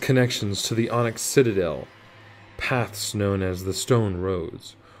 Golarion's connections to the Onyx Citadel, paths known as the Stone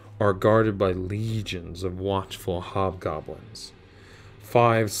Roads, are guarded by legions of watchful hobgoblins.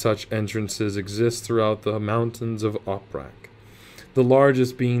 5 such entrances exist throughout the mountains of Oprak, the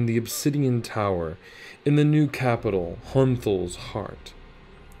largest being the Obsidian Tower in the new capital, Hunthel's heart.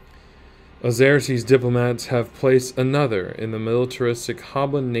 Azertes diplomats have placed another in the militaristic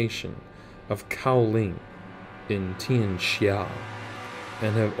Hoblin nation of Kaoling in Tianxia,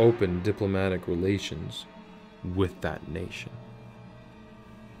 and have opened diplomatic relations with that nation.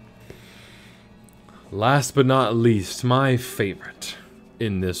 Last but not least, my favorite,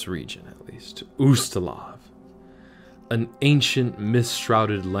 in this region at least, Ustalav. An ancient,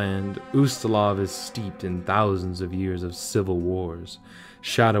 mist-shrouded land, Ustalav is steeped in thousands of years of civil wars,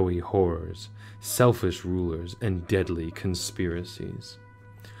 shadowy horrors, selfish rulers, and deadly conspiracies.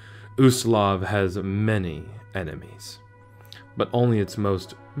 Ustalav has many enemies, but only its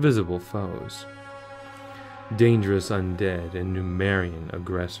most visible foes. Dangerous undead and Numerian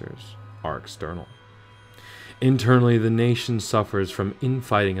aggressors are external. Internally, the nation suffers from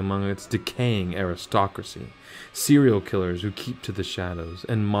infighting among its decaying aristocracy, serial killers who keep to the shadows,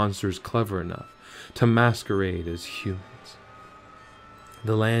 and monsters clever enough to masquerade as humans.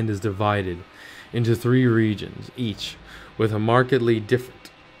 The land is divided into 3 regions, each with a markedly different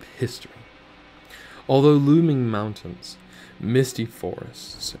history. Although looming mountains, misty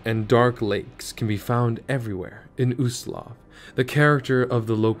forests, and dark lakes can be found everywhere in Ustalav, the character of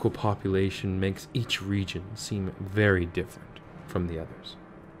the local population makes each region seem very different from the others.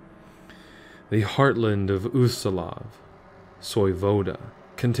 The heartland of Ustalav, Soyvoda,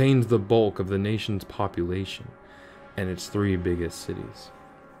 contains the bulk of the nation's population and its 3 biggest cities.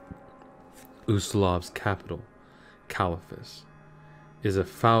 Ustalav's capital, Caliphus, is a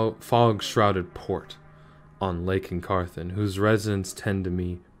fog-shrouded port on Lake Encarthen, whose residents tend to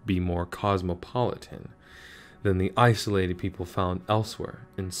be more cosmopolitan than the isolated people found elsewhere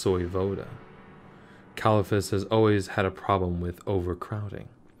in Soyvoda. Caliphus has always had a problem with overcrowding,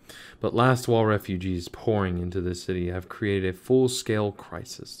 but Lastwall refugees pouring into the city have created a full-scale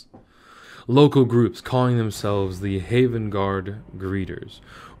crisis. Local groups calling themselves the Haven Guard Greeters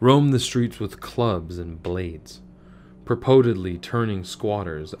roam the streets with clubs and blades, purportedly turning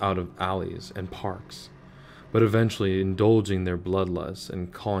squatters out of alleys and parks, but eventually indulging their bloodlust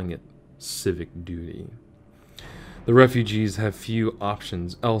and calling it civic duty. The refugees have few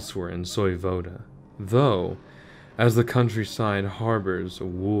options elsewhere in Soyvoda, though, as the countryside harbors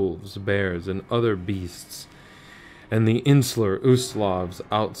wolves, bears, and other beasts, and the insular Ustalavs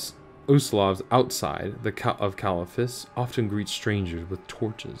outside of Caliphus often greet strangers with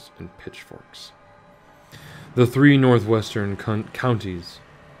torches and pitchforks. The 3 northwestern counties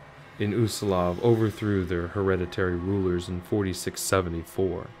in Ustalav overthrew their hereditary rulers in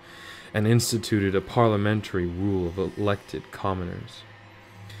 4674 and instituted a parliamentary rule of elected commoners.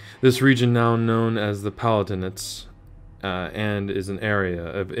 This region, now known as the Palatinates, and is an area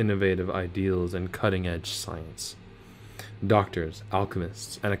of innovative ideals and cutting-edge science. Doctors,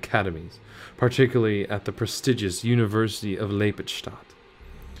 alchemists, and academies, particularly at the prestigious University of Lepidstadt,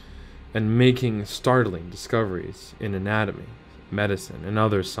 and making startling discoveries in anatomy, medicine, and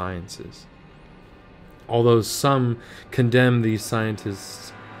other sciences. Although some condemn these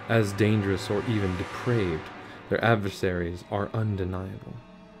scientists as dangerous or even depraved, their adversaries are undeniable.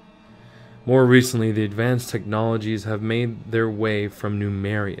 More recently, the advanced technologies have made their way from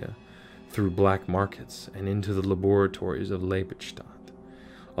Numeria through black markets and into the laboratories of Lepidstadt,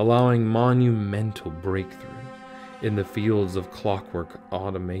 allowing monumental breakthroughs in the fields of clockwork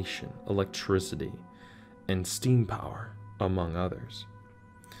automation, electricity, and steam power, among others.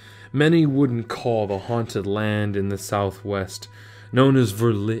 Many wouldn't call the haunted land in the southwest, known as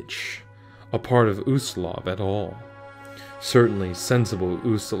Verlich, a part of Ustalav at all. Certainly, sensible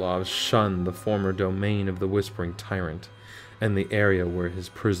Ustalav shunned the former domain of the Whispering Tyrant, and the area where his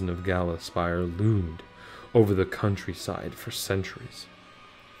prison of Galaspire loomed over the countryside for centuries.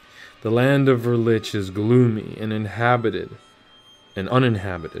 The land of Verlich is gloomy and uninhabited,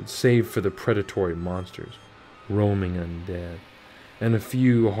 save for the predatory monsters, roaming undead, and a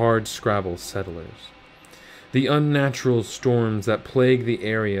few hard-scrabble settlers. The unnatural storms that plague the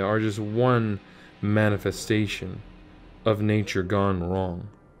area are just one manifestation of nature gone wrong,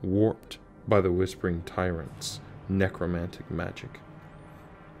 warped by the Whispering Tyrant's necromantic magic.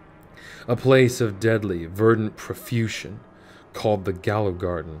 A place of deadly, verdant profusion, called the Gallow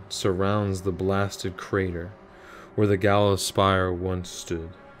Garden, surrounds the blasted crater, where the gallows spire once stood,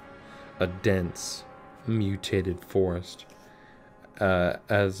 a dense, mutated forest,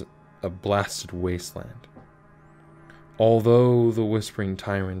 as a blasted wasteland. Although the Whispering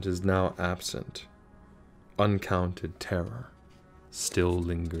Tyrant is now absent, uncounted terror still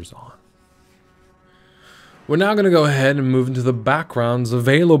lingers on. We're now going to go ahead and move into the backgrounds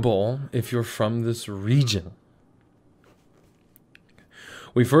available if you're from this region.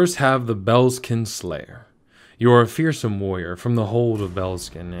 We first have the Belkzen Slayer. You are a fearsome warrior from the hold of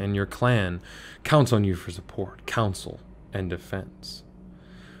Belkzen, and your clan counts on you for support, counsel, and defense.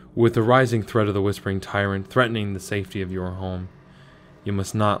 With the rising threat of the Whispering Tyrant threatening the safety of your home, you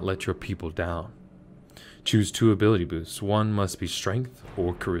must not let your people down. Choose 2 ability boosts. One must be Strength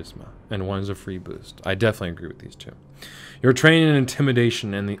or Charisma, and one is a free boost. I definitely agree with these 2. You're trained in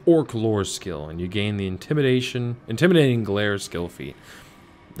Intimidation and the Orc Lore skill, and you gain the Intimidating Glare skill feat.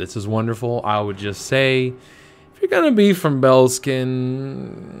 This is wonderful. I would just say, if you're going to be from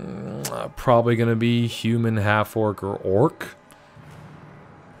Belkzen, probably going to be human, half-orc, or orc.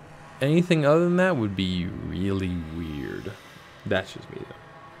 Anything other than that would be really weird. That's just me, though.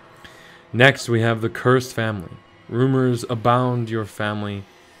 Next, we have the Cursed Family. Rumors abound that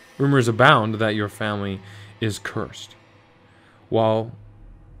your family is cursed. While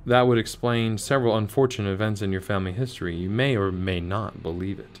that would explain several unfortunate events in your family history, you may or may not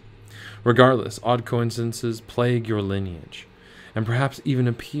believe it. Regardless, odd coincidences plague your lineage, and perhaps even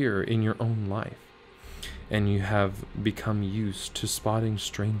appear in your own life, and you have become used to spotting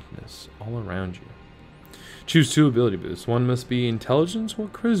strangeness all around you. Choose 2 ability boosts. One must be Intelligence or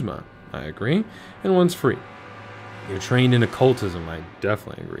Charisma. I agree. And one's free. You're trained in Occultism. I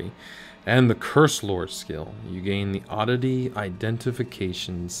definitely agree. And the Curse Lore skill. You gain the Oddity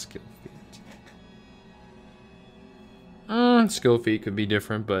Identification skill feat. Skill feat could be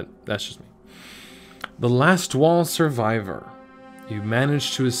different, but that's just me. The Lastwall Survivor. You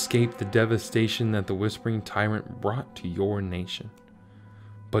managed to escape the devastation that the Whispering Tyrant brought to your nation.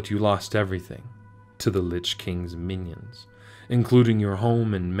 But you lost everything to the Lich King's minions, including your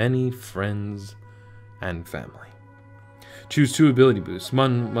home and many friends and family. Choose 2 ability boosts.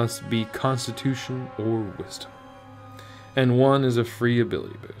 One must be Constitution or Wisdom, and one is a free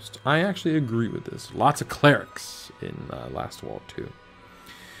ability boost. I actually agree with this. Lots of clerics in Lastwall too.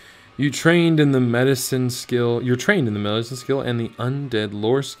 You're trained in the medicine skill and the undead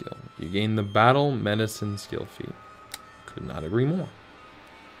lore skill. You gain the battle medicine skill feat. Could not agree more.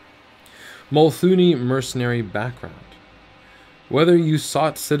 Molthune mercenary background. Whether you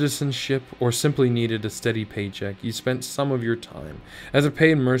sought citizenship or simply needed a steady paycheck, you spent some of your time as a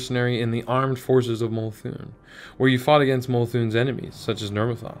paid mercenary in the armed forces of Molthune, where you fought against Molthune's enemies, such as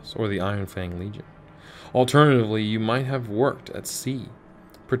Nirmathas or the Iron Fang Legion. Alternatively, you might have worked at sea,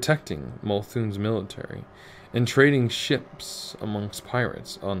 protecting Molthune's military and trading ships amongst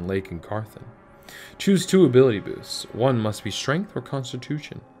pirates on Lake Carthan. Choose 2 ability boosts. One must be Strength or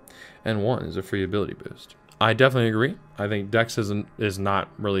Constitution, and one is a free ability boost. I definitely agree. I think Dex is not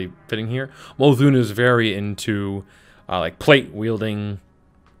really fitting here. Molthune is very into like plate wielding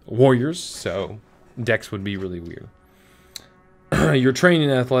warriors, so Dex would be really weird. You're trained in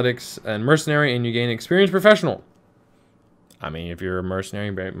athletics and mercenary, and you gain experience professional. I mean, if you're a mercenary,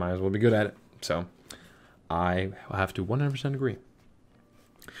 you might as well be good at it. So I have to 100% agree.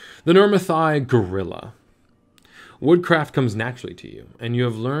 The Nirmathas Gorilla. Woodcraft comes naturally to you, and you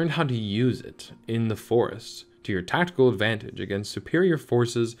have learned how to use it in the forest to your tactical advantage against superior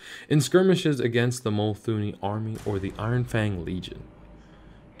forces in skirmishes against the Molthune army or the Iron Fang Legion.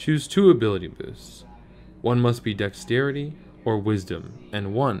 Choose 2 ability boosts. One must be Dexterity or Wisdom,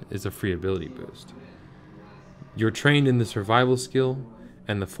 and one is a free ability boost. You're trained in the Survival skill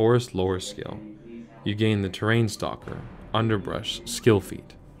and the Forest Lore skill. You gain the Terrain Stalker, Underbrush skill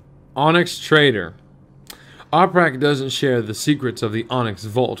feat. Onyx Trader. Oprak doesn't share the secrets of the Onyx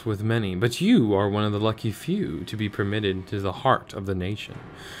Vault with many, but you are one of the lucky few to be permitted to the heart of the nation.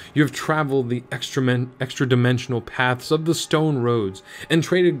 You have traveled the extra-dimensional paths of the stone roads and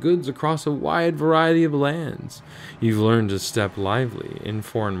traded goods across a wide variety of lands. You've learned to step lively in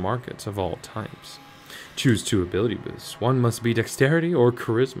foreign markets of all types. Choose 2 ability boosts. One must be Dexterity or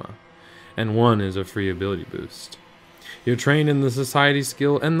Charisma, and one is a free ability boost. You're trained in the Society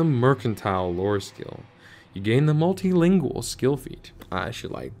skill and the Mercantile Lore skill. You gain the Multilingual skill feat. I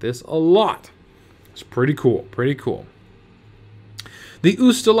actually like this a lot. It's pretty cool, pretty cool. The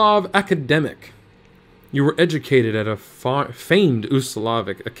Ustalav Academic. You were educated at a famed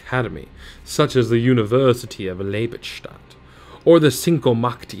Ustalavic academy, such as the University of Leibstadt, or the Cinco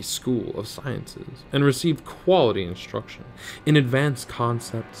Makti School of Sciences, and receive quality instruction in advanced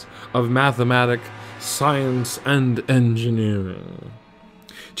concepts of mathematics, science, and engineering.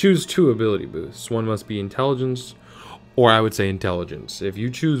 Choose 2 ability boosts. One must be intelligence, or I would say intelligence. If you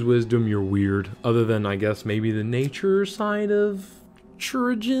choose wisdom, you're weird, other than, I guess, maybe the nature side of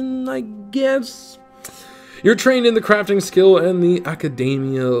Trojan, I guess. You're trained in the crafting skill and the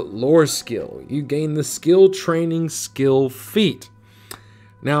academia lore skill. You gain the skill training skill feat.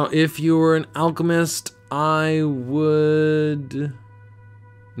 Now, if you were an alchemist, I would...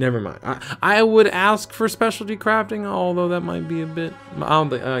 Never mind. I would ask for specialty crafting, although that might be a bit... I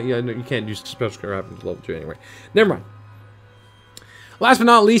don't think... yeah, no, you can't use specialty crafting to level 2 anyway. Never mind. Last but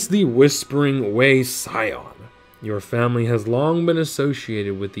not least, the Whispering Way Scion. Your family has long been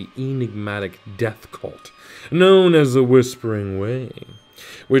associated with the enigmatic death cult known as the Whispering Way,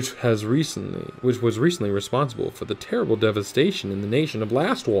 which was recently responsible for the terrible devastation in the nation of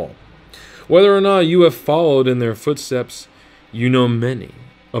Lastwall. Whether or not you have followed in their footsteps, you know many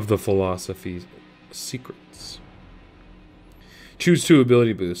of the philosophy's secrets. Choose 2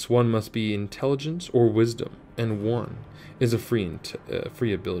 ability boosts. One must be intelligence or wisdom, and one is a free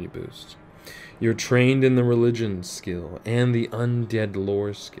ability boost. You're trained in the religion skill and the undead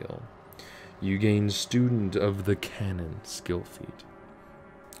lore skill. You gain student of the canon skill feat.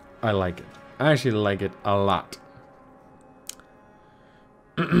 I like it. I actually like it a lot.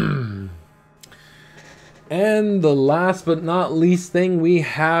 And the last but not least thing we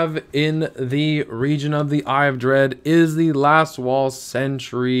have in the region of the Eye of Dread is the Lastwall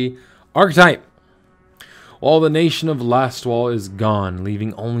Sentry Archetype. All the nation of Lastwall is gone,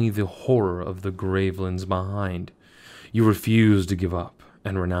 leaving only the horror of the Gravelands behind. You refuse to give up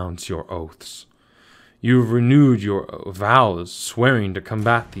and renounce your oaths. You have renewed your vows, swearing to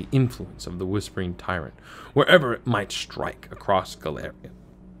combat the influence of the Whispering Tyrant, wherever it might strike across Golarion.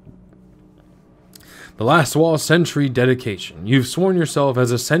 The Lastwall Sentry Dedication. You've sworn yourself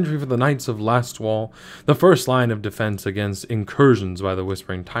as a sentry for the Knights of Lastwall, the first line of defense against incursions by the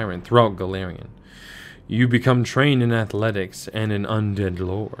Whispering Tyrant throughout Golarion. You become trained in athletics and in undead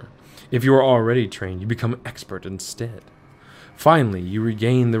lore. If you are already trained, you become expert instead. Finally, you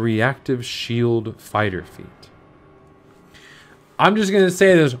regain the reactive shield fighter feat. I'm just going to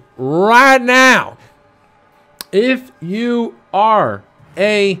say this right now. If you are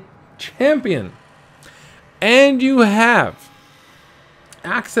a champion and you have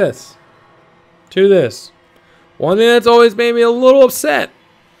access to this, one thing that's always made me a little upset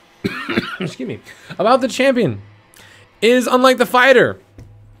excuse me, about the champion is, unlike the fighter,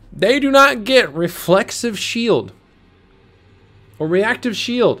 they do not get reflexive shield or reactive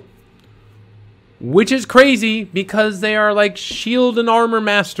shield, which is crazy because they are like shield and armor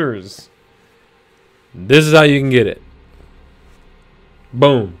masters. This is how you can get it.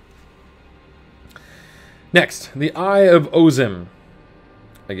 Boom. Next, the Eye of Ozim.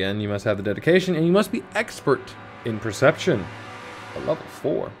 Again, you must have the dedication and you must be expert in perception. A level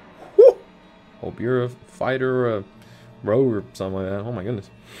 4. Whew. Hope you're a fighter or a rogue or something like that. Oh my goodness.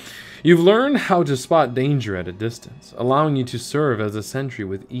 You've learned how to spot danger at a distance, allowing you to serve as a sentry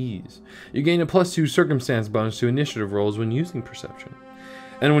with ease. You gain a +2 circumstance bonus to initiative rolls when using perception.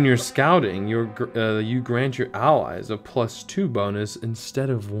 And when you're scouting, you grant your allies a +2 bonus instead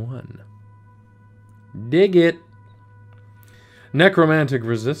of 1. Dig it. Necromantic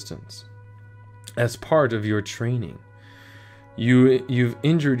resistance. As part of your training, you've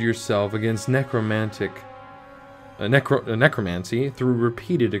injured yourself against necromancy through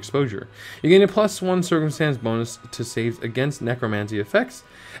repeated exposure. You gain a +1 circumstance bonus to saves against necromancy effects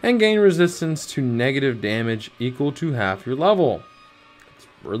and gain resistance to negative damage equal to half your level. It's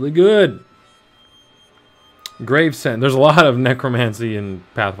really good. Grave Sense. There's a lot of necromancy in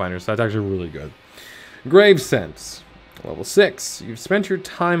Pathfinder, so that's actually really good. Grave Sense. Level 6. You've spent your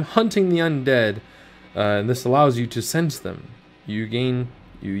time hunting the undead, and this allows you to sense them.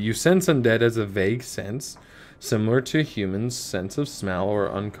 You sense undead as a vague sense, similar to humans' sense of smell or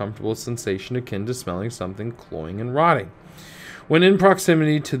uncomfortable sensation akin to smelling something cloying and rotting. When in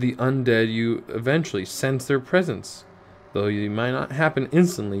proximity to the undead, you eventually sense their presence, though it might not happen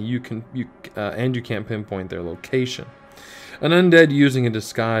instantly. You can't pinpoint their location. An undead using a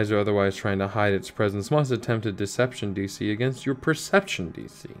disguise or otherwise trying to hide its presence must attempt a deception DC against your perception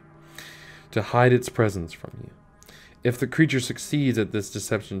DC to hide its presence from you. If the creature succeeds at this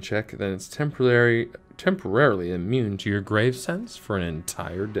deception check, then it's temporarily immune to your grave sense for an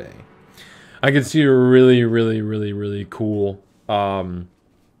entire day. I can see a really cool how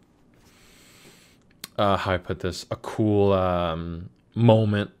I put this, a cool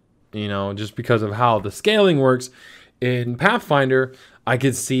moment, you know, just because of how the scaling works. In Pathfinder, I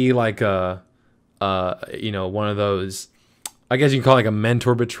could see like a, you know, one of those, I guess you can call it like a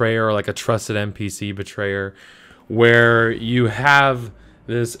mentor betrayer or like a trusted NPC betrayer, where you have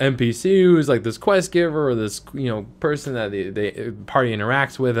this NPC who's like this quest giver or this, you know, person that the party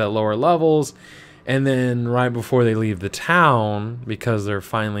interacts with at lower levels, and then right before they leave the town, because they're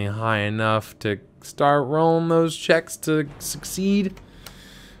finally high enough to start rolling those checks to succeed,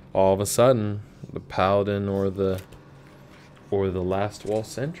 all of a sudden the paladin or the Lastwall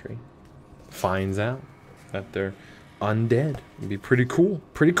Sentry finds out that they're undead. It'd be pretty cool.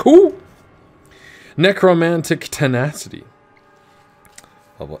 Pretty cool. Necromantic Tenacity.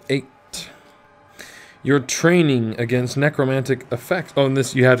 Level 8. Your training against necromantic effects. Oh, and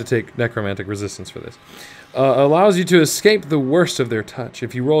this, you have to take necromantic resistance for this. Allows you to escape the worst of their touch.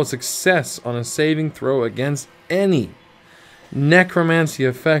 If you roll a success on a saving throw against any necromancy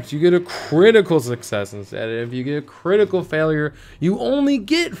effect, you get a critical success instead. If you get a critical failure, you only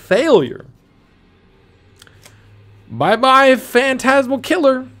get failure. Bye-bye, Phantasmal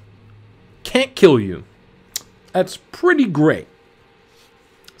Killer. Can't kill you. That's pretty great.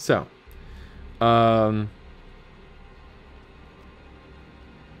 So,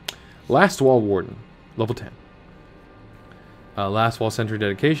 Lastwall Warden, level 10. Lastwall Sentry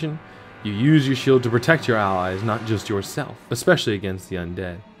dedication. You use your shield to protect your allies, not just yourself, especially against the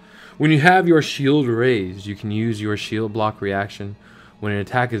undead. When you have your shield raised, you can use your shield block reaction when an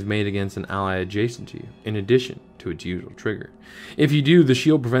attack is made against an ally adjacent to you, in addition to its usual trigger. If you do, the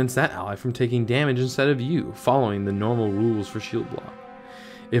shield prevents that ally from taking damage instead of you, following the normal rules for shield block.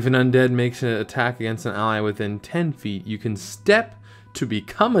 If an undead makes an attack against an ally within 10 feet, you can step to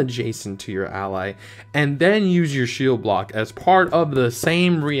become adjacent to your ally, and then use your shield block as part of the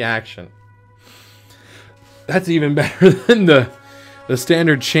same reaction. That's even better than the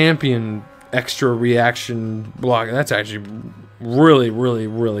standard champion extra reaction block. That's actually really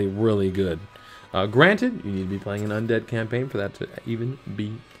good. Granted, you need to be playing an undead campaign for that to even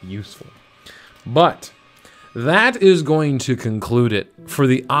be useful. But that is going to conclude it for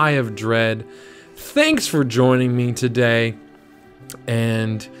the Eye of Dread. Thanks for joining me today.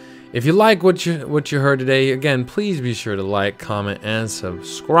 And if you like what you heard today, again, please be sure to like, comment, and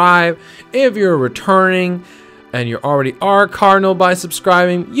subscribe. If you're returning and you already are Cardinal by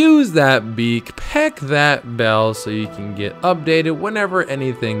subscribing, use that beak, peck that bell so you can get updated whenever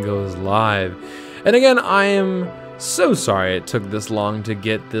anything goes live. And again, I am so sorry it took this long to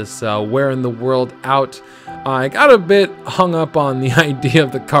get this Where in the World out. I got a bit hung up on the idea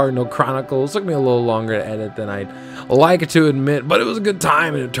of the Cardinal Chronicles. It took me a little longer to edit than I'd like to admit, but it was a good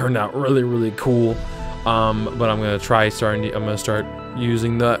time and it turned out really cool. But I'm gonna start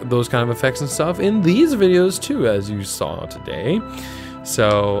using those kind of effects and stuff in these videos too, as you saw today.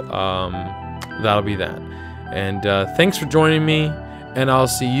 So that'll be that. And thanks for joining me, and I'll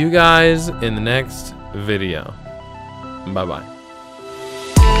see you guys in the next video. Bye bye.